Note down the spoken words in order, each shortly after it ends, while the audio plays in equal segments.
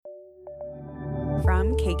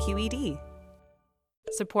from KQED.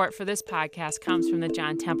 Support for this podcast comes from the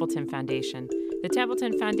John Templeton Foundation. The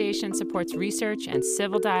Templeton Foundation supports research and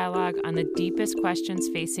civil dialogue on the deepest questions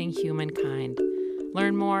facing humankind.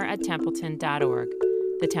 Learn more at templeton.org.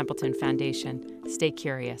 The Templeton Foundation. Stay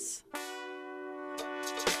curious.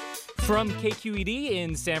 From KQED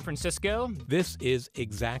in San Francisco, this is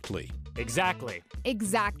Exactly. Exactly.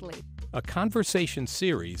 Exactly. A conversation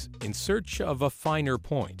series in search of a finer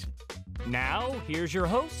point. Now, here's your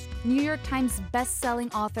host, New York Times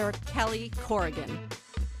best-selling author Kelly Corrigan.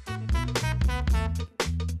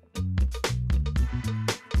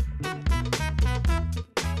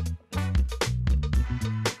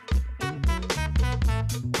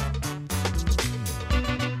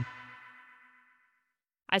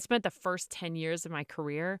 I spent the first 10 years of my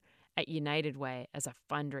career at United Way as a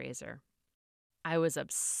fundraiser. I was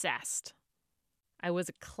obsessed. I was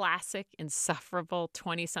a classic, insufferable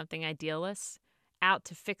 20-something idealist out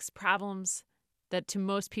to fix problems that to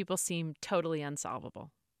most people seem totally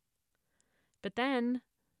unsolvable. But then,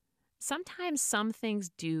 sometimes some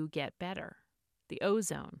things do get better. The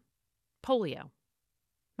ozone, polio,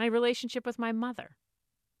 my relationship with my mother.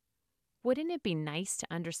 Wouldn't it be nice to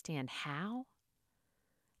understand how?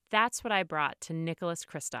 That's what I brought to Nicholas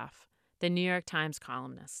Kristof, the New York Times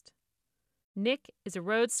columnist. Nick is a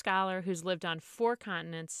Rhodes Scholar who's lived on 4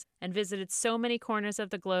 continents and visited so many corners of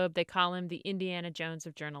the globe they call him the Indiana Jones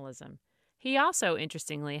of journalism. He also,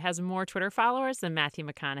 interestingly, has more Twitter followers than Matthew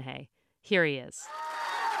McConaughey. Here he is.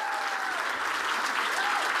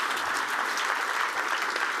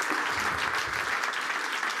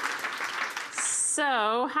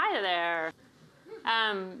 So, hi there.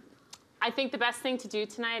 I think the best thing to do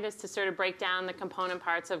tonight is to sort of break down the component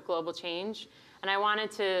parts of global change. And I wanted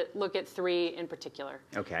to look at 3 in particular.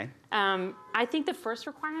 Okay. I think the first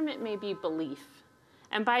requirement may be belief.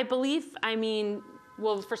 And by belief, I mean,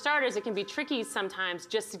 well, for starters, it can be tricky sometimes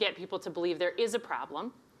just to get people to believe there is a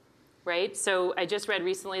problem, right? So I just read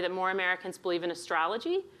recently that more Americans believe in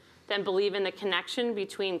astrology than believe in the connection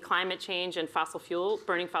between climate change and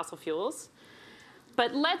burning fossil fuels.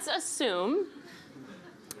 But let's assume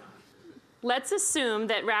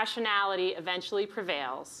that rationality eventually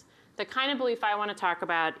prevails. The kind of belief I want to talk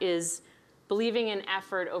about is believing in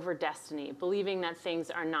effort over destiny, believing that things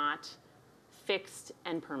are not fixed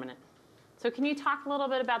and permanent. So can you talk a little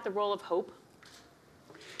bit about the role of hope?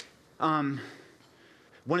 One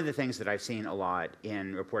of the things that I've seen a lot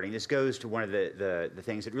in reporting, this goes to one of the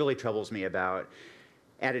things that really troubles me about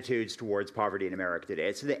attitudes towards poverty in America today.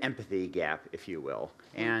 It's the empathy gap, if you will,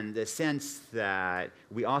 and the sense that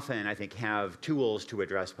we often, I think, have tools to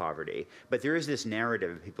address poverty, but there is this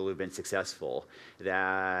narrative of people who've been successful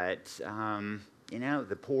that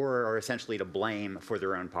the poor are essentially to blame for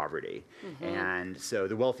their own poverty. Mm-hmm. And so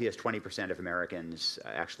the wealthiest 20% of Americans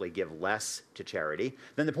actually give less to charity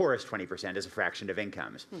than the poorest 20% as a fraction of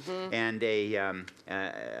incomes. Mm-hmm. And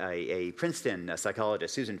a Princeton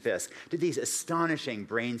psychologist, Susan Fiske, did these astonishing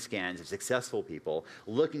brain scans of successful people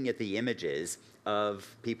looking at the images of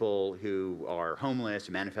people who are homeless,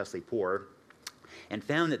 manifestly poor, and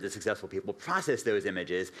found that the successful people process those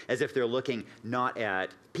images as if they're looking not at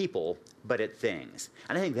people, but at things.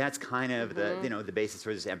 And I think that's kind of the basis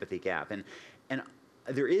for this empathy gap. And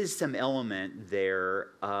there is some element there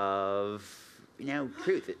of,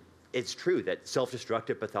 truth. It's true that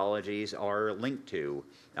self-destructive pathologies are linked to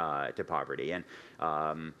poverty. And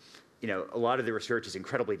a lot of the research is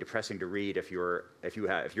incredibly depressing to read if you're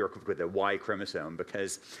equipped with a Y chromosome,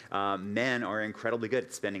 because men are incredibly good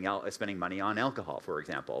at spending money on alcohol, for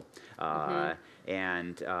example,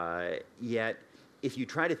 and yet if you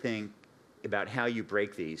try to think about how you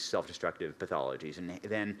break these self-destructive pathologies, and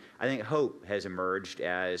then I think hope has emerged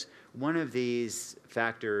as one of these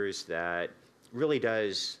factors that really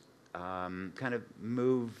does kind of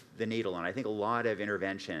move the needle. And I think a lot of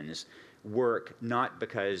interventions work not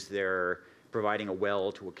because they're providing a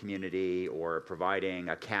well to a community or providing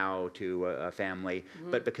a cow to a family,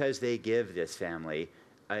 but because they give this family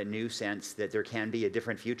a new sense that there can be a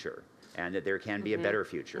different future and that there can be a better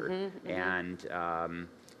future, and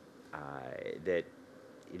that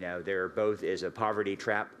there both is a poverty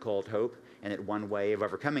trap called hope, and that one way of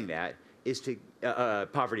overcoming that is to a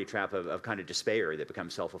poverty trap of kind of despair that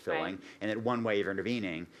becomes self-fulfilling, and that one way of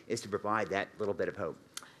intervening is to provide that little bit of hope.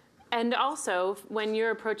 And also, when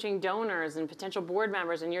you're approaching donors and potential board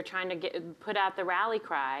members and you're trying to put out the rally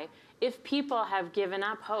cry, if people have given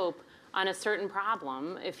up hope on a certain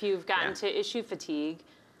problem, if you've gotten to issue fatigue,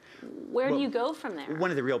 where do you go from there?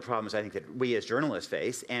 One of the real problems I think that we as journalists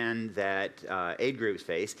face and that aid groups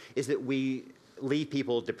face is that we leave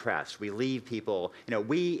people depressed. We leave people,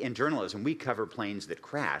 we in journalism, we cover planes that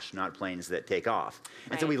crash, not planes that take off.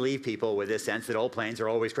 And so we leave people with this sense that all planes are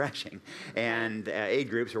always crashing. And aid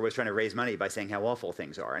groups are always trying to raise money by saying how awful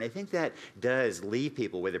things are. And I think that does leave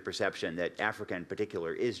people with a perception that Africa in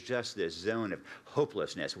particular is just this zone of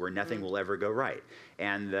hopelessness where nothing will ever go right.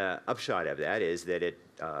 And the upshot of that is that it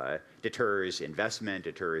deters investment,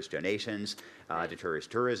 deters donations, deters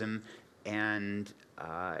tourism. And,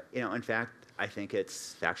 in fact, I think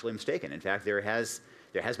it's factually mistaken. In fact, there has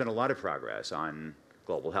been a lot of progress on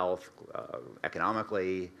global health,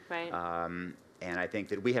 economically. Right. And I think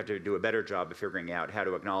that we have to do a better job of figuring out how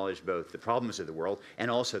to acknowledge both the problems of the world and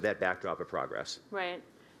also that backdrop of progress. Right.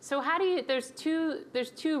 So how do you? There's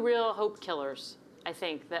two real hope killers. I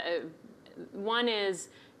think that one is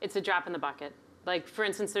it's a drop in the bucket. Like, for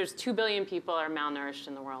instance, there's 2 billion people are malnourished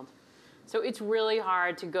in the world. So it's really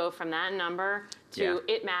hard to go from that number to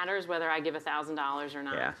it matters whether I give $1,000 or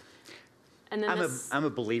not. Yeah. And then I'm a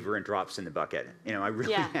believer in drops in the bucket. I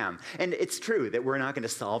really am. And it's true that we're not going to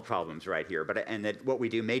solve problems right here, and that what we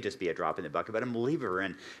do may just be a drop in the bucket. But I'm a believer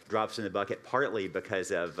in drops in the bucket partly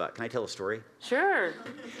because of. Can I tell a story? Sure.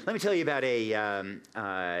 Let me tell you about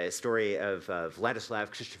a story of Vladislav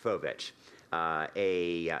Kristofovich,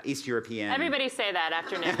 a East European. Everybody say that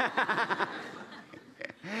after Nick.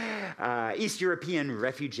 East European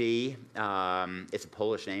refugee. It's a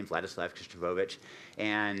Polish name, Vladislav Kristofovich,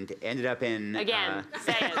 and ended up in. Again,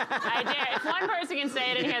 say it. I dare. If one person can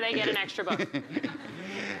say it in here, they get an extra book.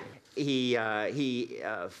 He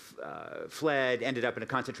fled, ended up in a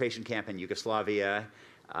concentration camp in Yugoslavia.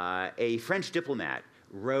 A French diplomat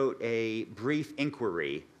wrote a brief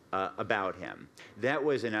inquiry about him. That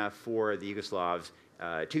was enough for the Yugoslavs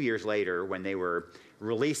 2 years later, when they were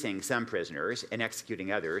releasing some prisoners and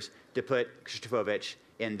executing others, to put Kristofovich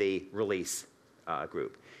in the release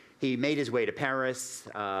group. He made his way to Paris,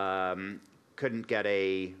 couldn't get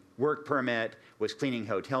a work permit, was cleaning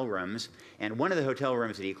hotel rooms, and one of the hotel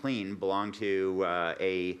rooms that he cleaned belonged to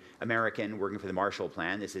a American working for the Marshall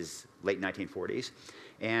Plan. This is late 1940s.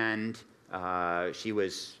 And she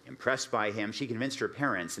was impressed by him. She convinced her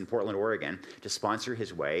parents in Portland, Oregon, to sponsor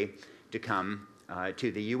his way to come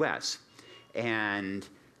to the U.S. And,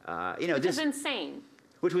 Which is insane.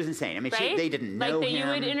 Which was insane. I mean, right? They didn't know Like that him.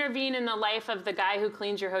 you would intervene in the life of the guy who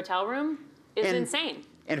cleans your hotel room is insane.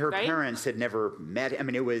 And her right? parents had never met. I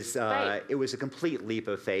mean, it was a complete leap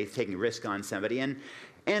of faith, taking a risk on somebody. And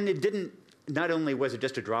it didn't. Not only was it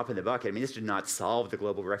just a drop in the bucket. I mean, this did not solve the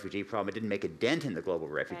global refugee problem. It didn't make a dent in the global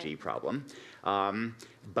refugee problem.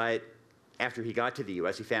 But after he got to the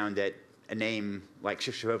U.S., he found that a name like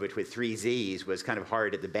Kristofovich with 3 Z's was kind of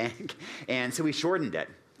hard at the bank. And so he shortened it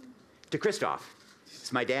to Christoph.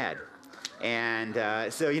 It's my dad. And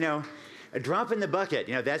so, a drop in the bucket,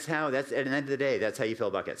 that's at the end of the day, that's how you fill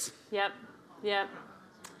buckets. Yep.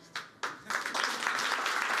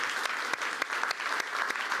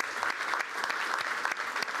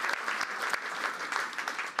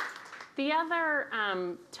 The other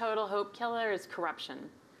total hope killer is corruption.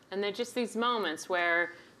 And they're just these moments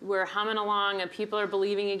where we're humming along and people are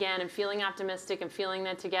believing again and feeling optimistic and feeling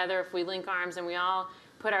that together, if we link arms and we all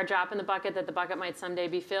put our drop in the bucket, that the bucket might someday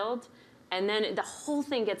be filled. And then the whole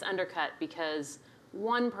thing gets undercut because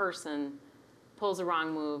one person pulls a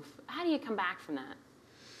wrong move. How do you come back from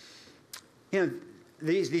that?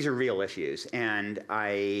 These are real issues. And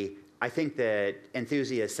I think that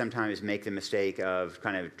enthusiasts sometimes make the mistake of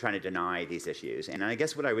kind of trying to deny these issues. And I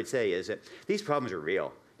guess what I would say is that these problems are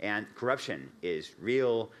real. And corruption is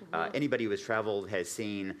real. Anybody who has traveled has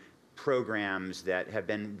seen programs that have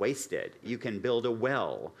been wasted. You can build a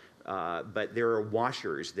well, but there are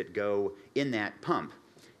washers that go in that pump.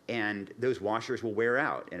 And those washers will wear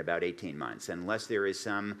out in about 18 months unless there is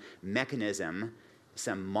some mechanism,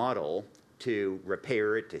 some model to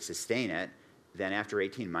repair it, to sustain it. Then after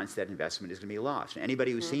 18 months, that investment is going to be lost. And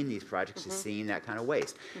anybody who's seen these projects has seen that kind of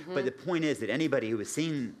waste. But the point is that anybody who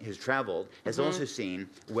has traveled, has also seen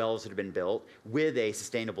wells that have been built with a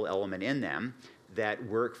sustainable element in them that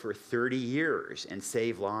work for 30 years and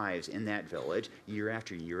save lives in that village year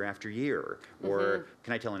after year after year. Or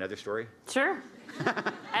can I tell another story? Sure.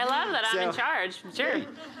 I love that I'm in charge. Sure.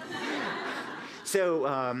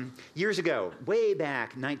 So years ago, way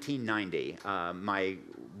back 1990, my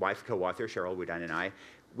wife, co-author Cheryl Wudun, and I,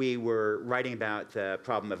 we were writing about the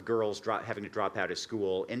problem of girls having to drop out of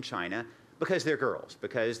school in China because they're girls,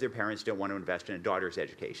 because their parents don't want to invest in a daughter's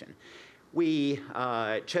education. We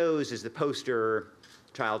chose as the poster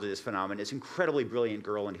child of this phenomenon this incredibly brilliant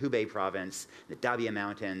girl in Hubei province, the Dabie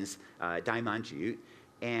Mountains, Dai Manju.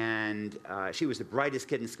 And she was the brightest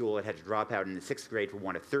kid in school and had to drop out in the 6th grade for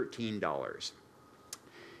want of $13.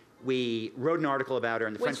 We wrote an article about her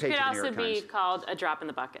on the front page of the New York Times. Which could also be called a drop in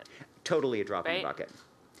the bucket. Totally a drop in the Right? bucket.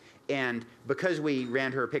 And because we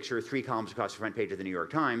ran her picture 3 columns across the front page of the New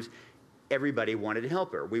York Times, everybody wanted to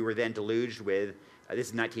help her. We were then deluged with, this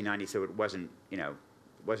is 1990, so it wasn't,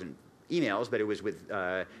 wasn't emails, but it was with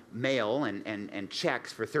mail and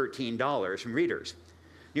checks for $13 from readers.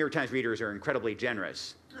 New York Times readers are incredibly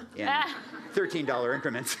generous in $13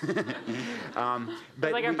 increments. It's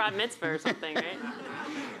like a bat mitzvah or something, right?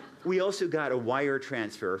 We also got a wire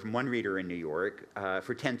transfer from one reader in New York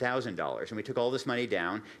for $10,000, and we took all this money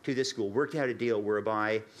down to this school, worked out a deal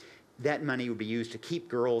whereby that money would be used to keep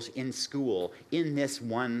girls in school in this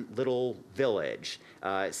one little village,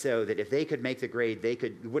 so that if they could make the grade, they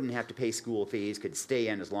wouldn't have to pay school fees, could stay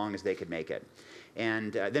in as long as they could make it.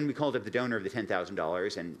 And then we called up the donor of the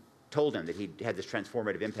 $10,000 and told him that he had this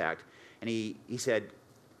transformative impact, and he said,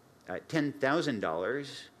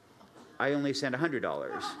 $10,000. I only sent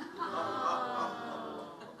 $100.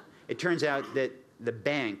 It turns out that the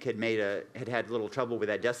bank had had a little trouble with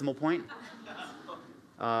that decimal point.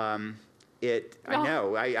 I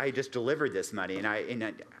know. I just delivered this money, and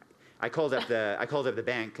I called up the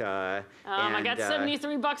bank. I got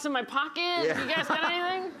 $73 in my pocket. Yeah. You guys got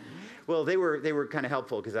anything? Well, they were kind of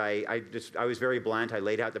helpful because I was very blunt. I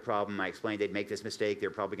laid out the problem. I explained they'd make this mistake.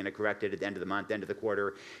 They're probably going to correct it at the end of the month, end of the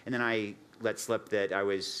quarter, and then I let slip that I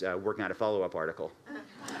was working on a follow-up article.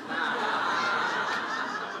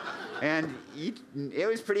 And it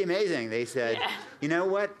was pretty amazing. They said, you know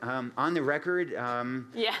what? On the record,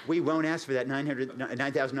 we won't ask for that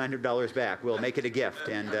 $9,900 back. We'll make it a gift.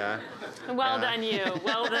 And well done, you.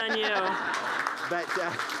 Well done, you.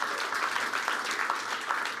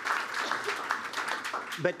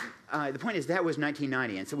 But the point is that was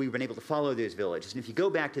 1990, and so we've been able to follow those villages. And if you go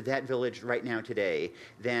back to that village right now today,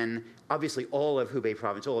 then obviously all of Hubei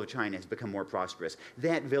province, all of China has become more prosperous.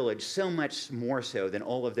 That village, so much more so than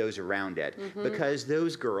all of those around it, because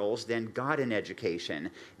those girls then got an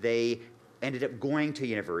education. They ended up going to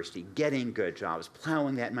university, getting good jobs,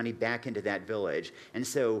 plowing that money back into that village. And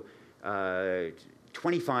so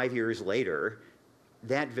 25 years later,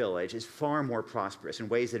 that village is far more prosperous in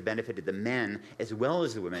ways that benefited the men as well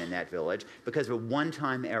as the women in that village because of a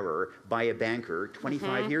one-time error by a banker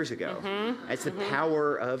 25 years ago. That's the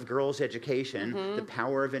power of girls' education, the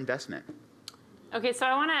power of investment. Okay, so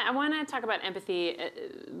I want to talk about empathy.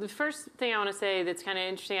 The first thing I want to say that's kind of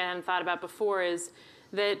interesting I hadn't thought about before is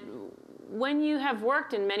that when you have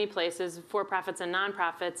worked in many places, for-profits and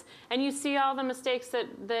non-profits, and you see all the mistakes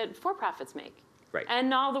that for-profits make, right,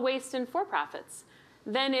 and all the waste in for-profits,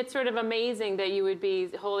 then it's sort of amazing that you would be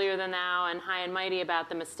holier than thou and high and mighty about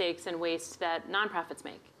the mistakes and waste that nonprofits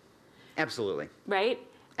make. Absolutely. Right?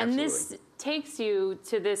 And Absolutely. this takes you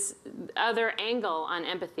to this other angle on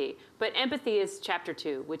empathy. But empathy is chapter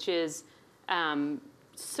 2, which is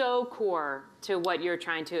so core to what you're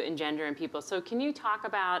trying to engender in people. So can you talk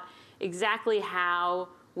about exactly how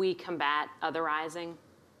we combat otherizing?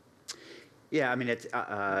 Yeah, I mean, it's,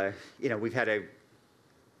 we've had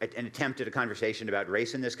an attempt at a conversation about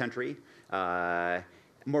race in this country.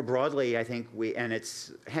 More broadly, I think it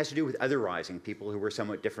has to do with otherizing people who are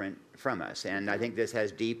somewhat different from us. And I think this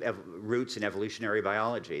has deep roots in evolutionary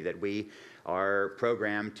biology, that we are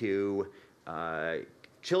programmed to,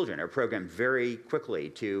 children are programmed very quickly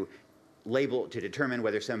to determine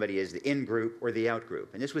whether somebody is the in-group or the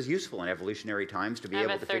out-group. And this was useful in evolutionary times to be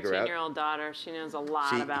able to figure out. I have a 13-year-old daughter. She knows a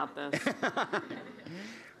lot about this.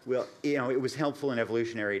 Well, it was helpful in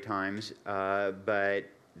evolutionary times, but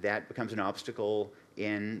that becomes an obstacle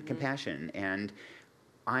in compassion. And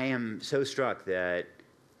I am so struck that,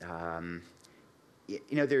 one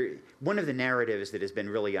of the narratives that has been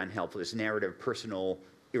really unhelpful is the narrative of personal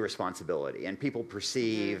irresponsibility. And people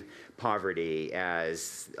perceive poverty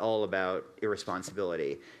as all about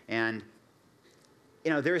irresponsibility. And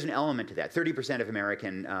there's an element to that. 30% of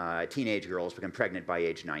American teenage girls become pregnant by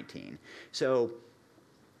age 19. So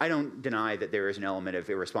I don't deny that there is an element of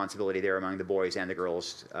irresponsibility there among the boys and the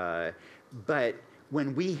girls. But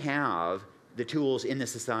when we have the tools in the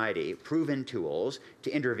society, proven tools, to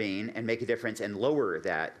intervene and make a difference and lower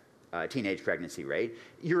that teenage pregnancy rate,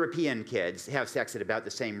 European kids have sex at about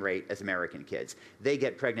the same rate as American kids. They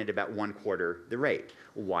get pregnant about 1/4 the rate.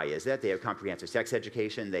 Why is that? They have comprehensive sex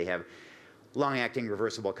education. They have long-acting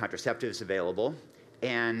reversible contraceptives available.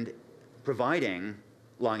 And providing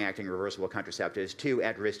long-acting reversible contraceptives to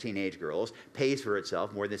at-risk teenage girls pays for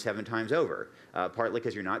itself more than 7 times over, partly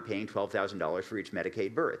because you're not paying $12,000 for each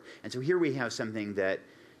Medicaid birth. And so here we have something that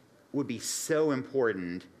would be so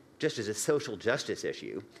important just as a social justice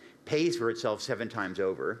issue, pays for itself 7 times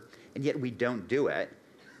over, and yet we don't do it.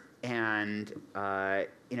 And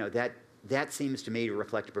that seems to me to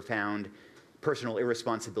reflect a profound personal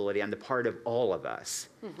irresponsibility on the part of all of us.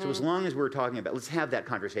 So as long as we're talking about, let's have that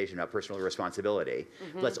conversation about personal irresponsibility.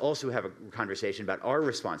 Let's also have a conversation about our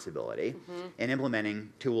responsibility in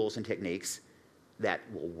implementing tools and techniques that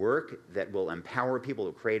will work, that will empower people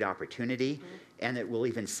to create opportunity, and that will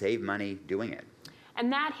even save money doing it.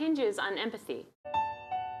 And that hinges on empathy.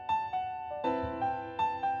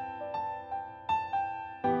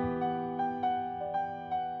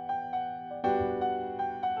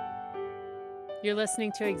 You're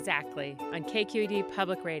listening to Exactly on KQED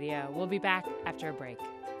Public Radio. We'll be back after a break.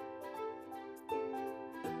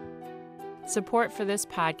 Support for this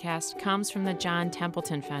podcast comes from the John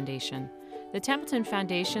Templeton Foundation. The Templeton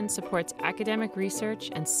Foundation supports academic research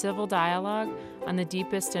and civil dialogue on the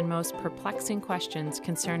deepest and most perplexing questions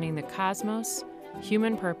concerning the cosmos,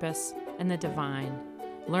 human purpose, and the divine.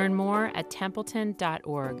 Learn more at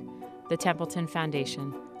templeton.org. The Templeton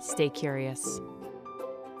Foundation. Stay curious.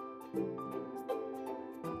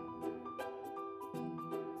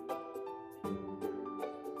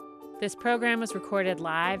 This program was recorded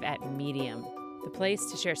live at Medium, the place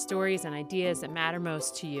to share stories and ideas that matter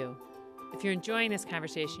most to you. If you're enjoying this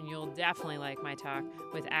conversation, you'll definitely like my talk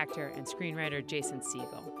with actor and screenwriter Jason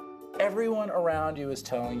Segel. Everyone around you is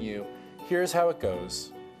telling you, here's how it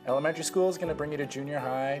goes. Elementary school is going to bring you to junior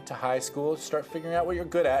high, to high school, start figuring out what you're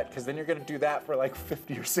good at, because then you're going to do that for like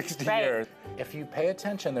 50 or 60 years. If you pay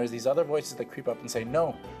attention, there's these other voices that creep up and say,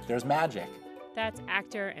 no, there's magic. That's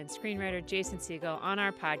actor and screenwriter Jason Segel on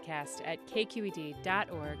our podcast at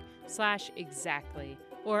kqed.org/exactly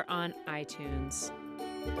or on iTunes.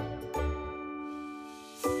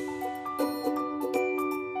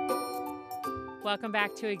 Welcome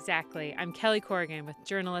back to Exactly. I'm Kelly Corrigan with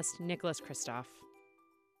journalist Nicholas Kristof.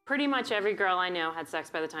 Pretty much every girl I know had sex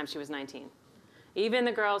by the time she was 19, even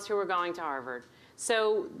the girls who were going to Harvard.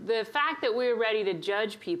 So the fact that we're ready to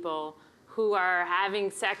judge people who are having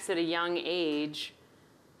sex at a young age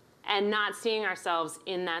and not seeing ourselves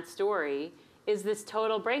in that story is this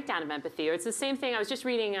total breakdown of empathy. Or it's the same thing, I was just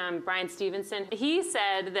reading Brian Stevenson. He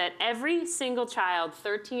said that every single child,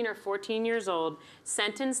 13 or 14 years old,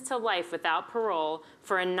 sentenced to life without parole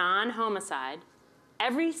for a non-homicide,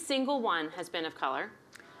 every single one has been of color.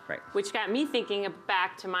 Right. Which got me thinking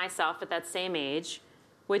back to myself at that same age,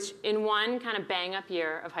 which in one kind of bang-up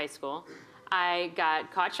year of high school, I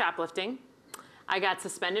got caught shoplifting, I got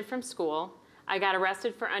suspended from school, I got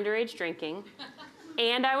arrested for underage drinking,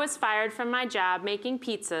 and I was fired from my job making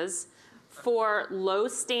pizzas for low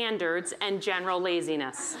standards and general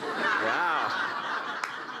laziness. Wow.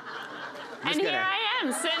 And here I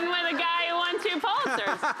am, sitting with a guy who won 2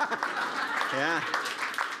 Pulitzers. Yeah.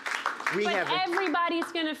 But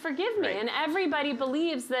everybody's going to forgive me, and everybody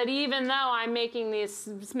believes that even though I'm making this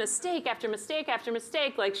mistake after mistake after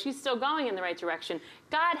mistake, like she's still going in the right direction.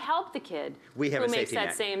 God help the kid who makes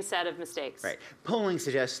that same set of mistakes. Right. Polling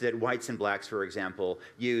suggests that whites and blacks, for example,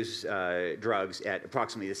 use drugs at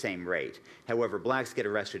approximately the same rate. However, blacks get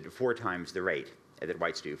arrested at 4 times the rate that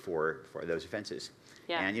whites do for those offenses.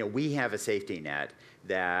 Yeah. And we have a safety net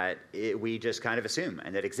that we just kind of assume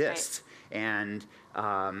and that exists. Right. And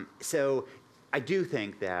so I do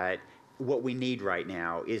think that what we need right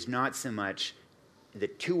now is not so much the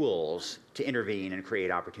tools to intervene and create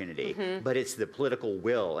opportunity, but it's the political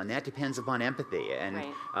will, and that depends upon empathy. And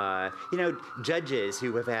judges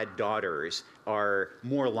who have had daughters are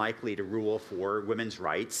more likely to rule for women's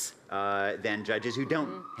rights than judges who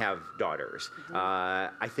don't have daughters.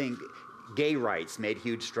 I think gay rights made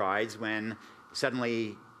huge strides when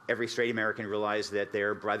suddenly every straight American realized that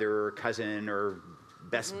their brother or cousin or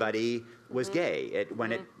best buddy was gay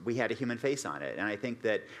we had a human face on it. And I think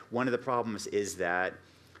that one of the problems is that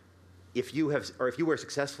if you were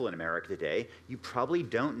successful in America today, you probably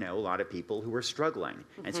don't know a lot of people who are struggling.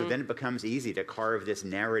 And so then it becomes easy to carve this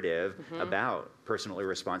narrative about personal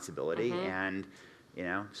irresponsibility and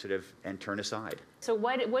and turn aside. So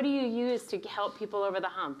what do you use to help people over the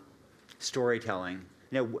hump? Storytelling.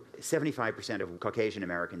 75% of Caucasian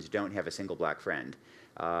Americans don't have a single black friend.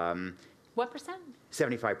 What percent?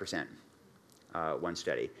 75%, one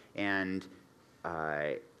study. And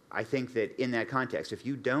I think that in that context, if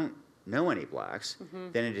you don't know any blacks,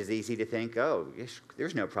 then it is easy to think, oh,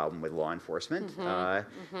 there's no problem with law enforcement.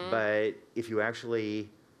 But if you actually,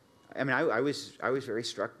 I was very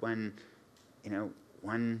struck when,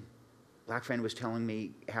 one black friend was telling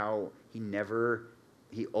me how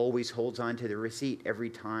he always holds on to the receipt every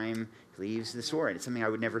time he leaves the store, and it's something I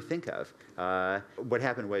would never think of. What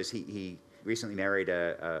happened was he recently married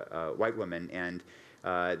a white woman, and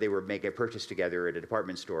they were making a purchase together at a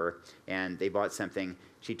department store, and they bought something.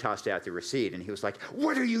 She tossed out the receipt, and he was like,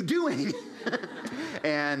 "What are you doing?"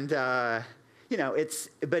 And it's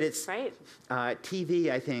Right.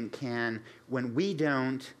 TV, I think, can, when we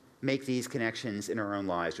don't make these connections in our own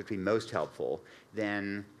lives, which would be most helpful,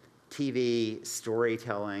 then TV,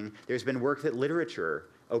 storytelling, there's been work that literature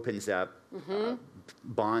opens up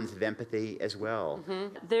bonds of empathy as well.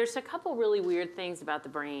 There's a couple really weird things about the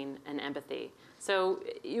brain and empathy. So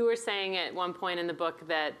you were saying at one point in the book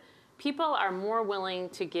that people are more willing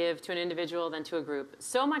to give to an individual than to a group.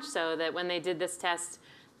 So much so that when they did this test,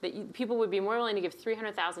 that people would be more willing to give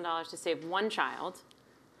 $300,000 to save one child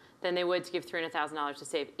than they would to give $300,000 to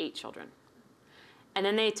save 8 children. And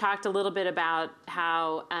then they talked a little bit about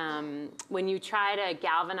how when you try to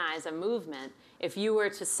galvanize a movement, if you were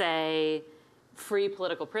to say, free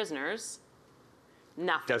political prisoners,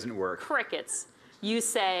 nothing. Doesn't work. Crickets. You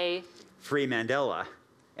say, Free Mandela,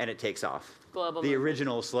 and it takes off. Global The movement.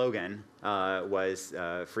 original slogan was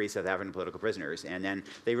free South African political prisoners, and then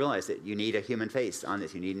they realized that you need a human face on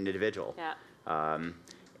this. You need an individual. Yeah.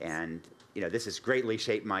 And this has greatly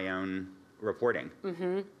shaped my own reporting.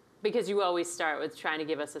 Because you always start with trying to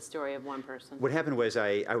give us a story of one person. What happened was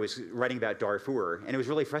I was writing about Darfur, and it was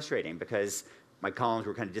really frustrating because my columns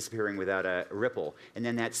were kind of disappearing without a ripple. And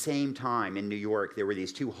then that same time in New York, there were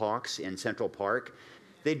these 2 hawks in Central Park.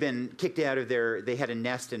 They'd been kicked out of they had a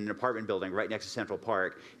nest in an apartment building right next to Central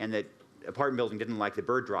Park, and the apartment building didn't like the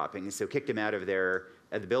bird dropping, so kicked them out of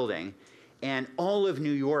the building. And all of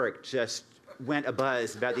New York just went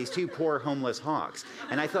abuzz about these 2 poor homeless hawks.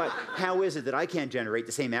 And I thought, how is it that I can't generate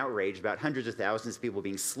the same outrage about hundreds of thousands of people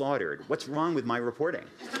being slaughtered? What's wrong with my reporting?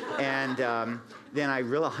 And then I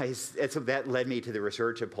realized, and so that led me to the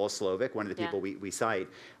research of Paul Slovic, one of the people we cite.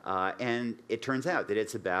 And it turns out that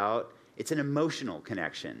it's an emotional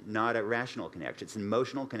connection, not a rational connection. It's an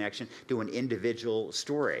emotional connection to an individual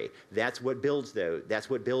story. That's what builds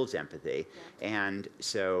empathy. Yeah. And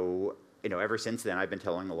so, ever since then, I've been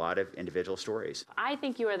telling a lot of individual stories. I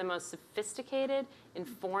think you are the most sophisticated,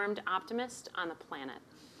 informed optimist on the planet.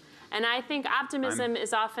 And I think optimism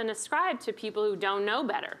is often ascribed to people who don't know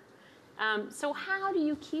better. So how do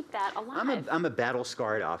you keep that alive? I'm a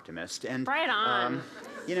battle-scarred optimist. And, right on.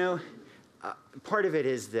 Part of it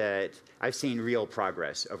is that I've seen real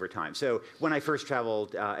progress over time. So when I first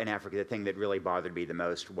traveled in Africa, the thing that really bothered me the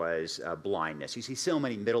most was blindness. You see so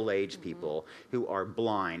many middle-aged people who are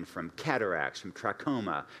blind from cataracts, from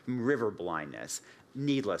trachoma, from river blindness,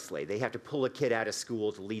 needlessly. They have to pull a kid out of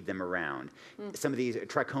school to lead them around. Some of these,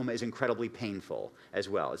 trachoma is incredibly painful as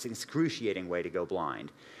well. It's an excruciating way to go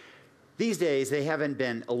blind. These days, they haven't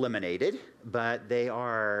been eliminated, but they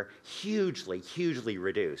are hugely, hugely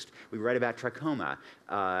reduced. We read about trachoma.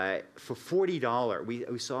 For $40,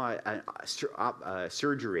 we saw a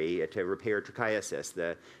surgery to repair trichiasis,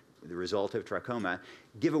 the result of trachoma,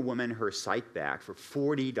 give a woman her sight back for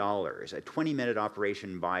 $40, a 20-minute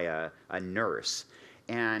operation by a nurse.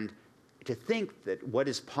 And to think that what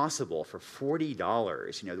is possible for $40,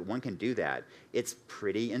 that one can do that, it's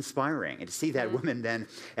pretty inspiring. And to see that woman then,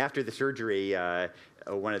 after the surgery,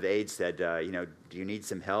 one of the aides said, do you need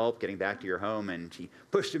some help getting back to your home? And she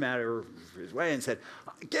pushed him out of his way and said,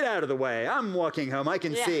 get out of the way, I'm walking home, I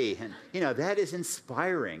can see. And, that is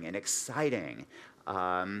inspiring and exciting.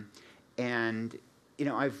 And,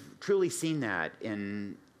 I've truly seen that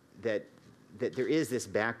that there is this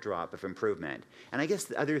backdrop of improvement. And I guess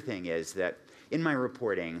the other thing is that in my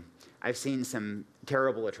reporting, I've seen some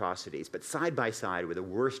terrible atrocities, but side by side with the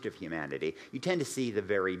worst of humanity, you tend to see the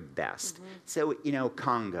very best. So,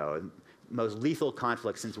 Congo, most lethal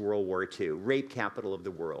conflict since World War II, rape capital of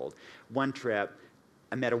the world. One trip,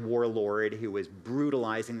 I met a warlord who was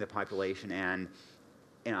brutalizing the population, and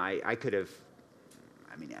I could have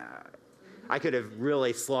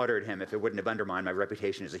really slaughtered him if it wouldn't have undermined my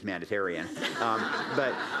reputation as a humanitarian.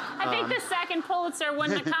 But I think the second Pulitzer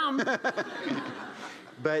wouldn't have come.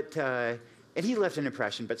 But and he left an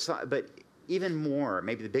impression. But even more,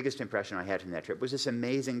 maybe the biggest impression I had from that trip was this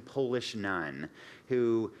amazing Polish nun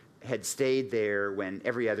who had stayed there when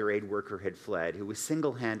every other aid worker had fled, who was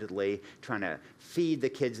single-handedly trying to feed the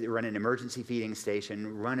kids, run an emergency feeding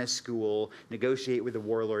station, run a school, negotiate with the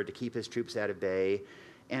warlord to keep his troops out of bay,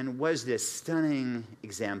 and was this stunning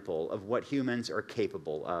example of what humans are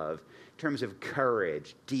capable of in terms of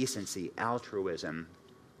courage, decency, altruism.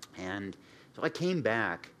 And so I came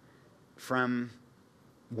back from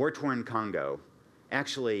war-torn Congo,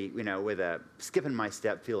 actually, with a skip in my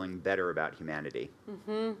step, feeling better about humanity.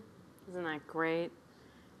 Isn't that great?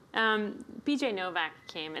 B.J. Novak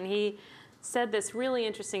came, and he said this really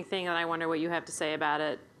interesting thing, and I wonder what you have to say about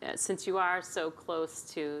it, since you are so close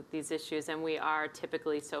to these issues and we are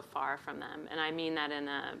typically so far from them. And I mean that in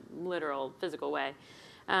a literal, physical way.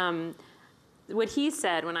 What he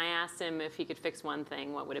said when I asked him if he could fix one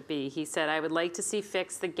thing, what would it be? He said, I would like to see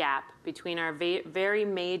fix the gap between our very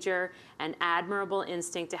major and admirable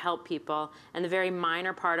instinct to help people and the very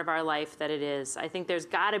minor part of our life that it is. I think there's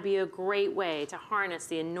got to be a great way to harness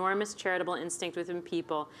the enormous charitable instinct within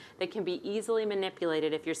people that can be easily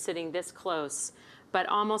manipulated if you're sitting this close, but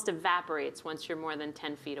almost evaporates once you're more than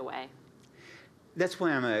 10 feet away. That's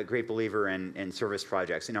why I'm a great believer in service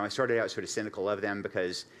projects. I started out sort of cynical of them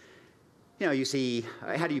because you see,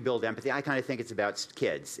 how do you build empathy? I kind of think it's about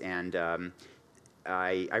kids. And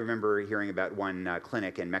I remember hearing about one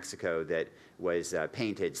clinic in Mexico that was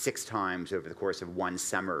painted 6 times over the course of one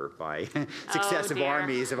summer by successive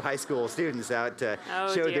armies of high school students out to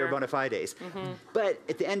show their bona fides. Mm-hmm. But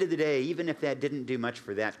at the end of the day, even if that didn't do much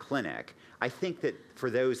for that clinic, I think that for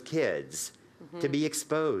those kids to be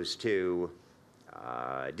exposed to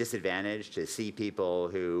disadvantage, to see people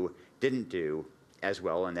who didn't do as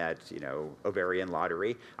well in that, ovarian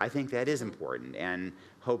lottery, I think that is important, and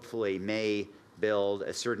hopefully may build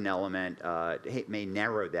a certain element, may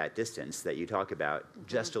narrow that distance that you talk about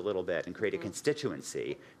just a little bit and create a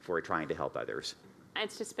constituency for trying to help others.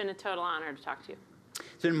 It's just been a total honor to talk to you.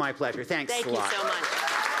 It's been my pleasure. Thanks a lot. Thank you so much.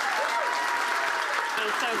 It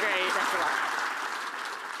was so great. Thanks a lot.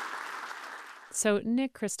 So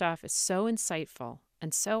Nick Kristof is so insightful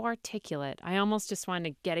and so articulate, I almost just wanted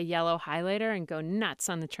to get a yellow highlighter and go nuts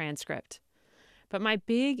on the transcript. But my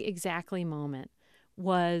big exactly moment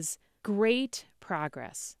was great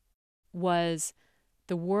progress, was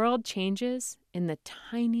the world changes in the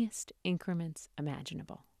tiniest increments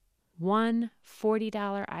imaginable. One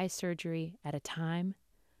 $40 eye surgery at a time,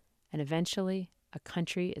 and eventually a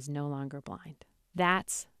country is no longer blind.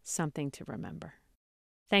 That's something to remember.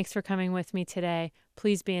 Thanks for coming with me today.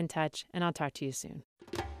 Please be in touch, and I'll talk to you soon.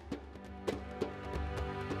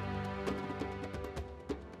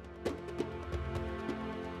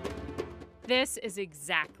 This is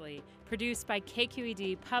Exactly, produced by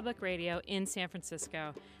KQED Public Radio in San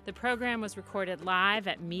Francisco. The program was recorded live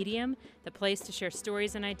at Medium, the place to share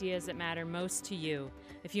stories and ideas that matter most to you.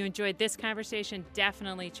 If you enjoyed this conversation,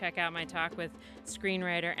 definitely check out my talk with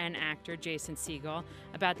screenwriter and actor Jason Segel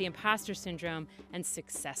about the imposter syndrome and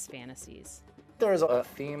success fantasies. There's a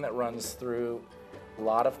theme that runs through a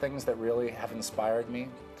lot of things that really have inspired me.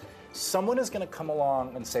 Someone is going to come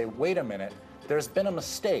along and say, wait a minute, there's been a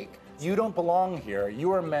mistake. You don't belong here.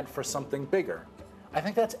 You are meant for something bigger. I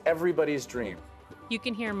think that's everybody's dream. You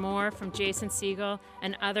can hear more from Jason Segel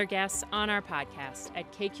and other guests on our podcast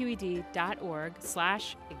at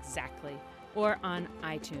kqed.org/exactly or on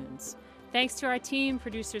iTunes. Thanks to our team,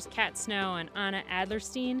 producers Kat Snow and Anna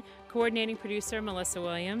Adlerstein, coordinating producer Melissa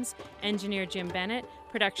Williams, engineer Jim Bennett,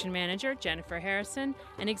 production manager Jennifer Harrison,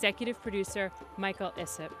 and executive producer Michael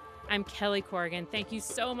Issip. I'm Kelly Corrigan. Thank you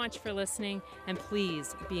so much for listening, and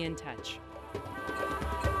please be in touch.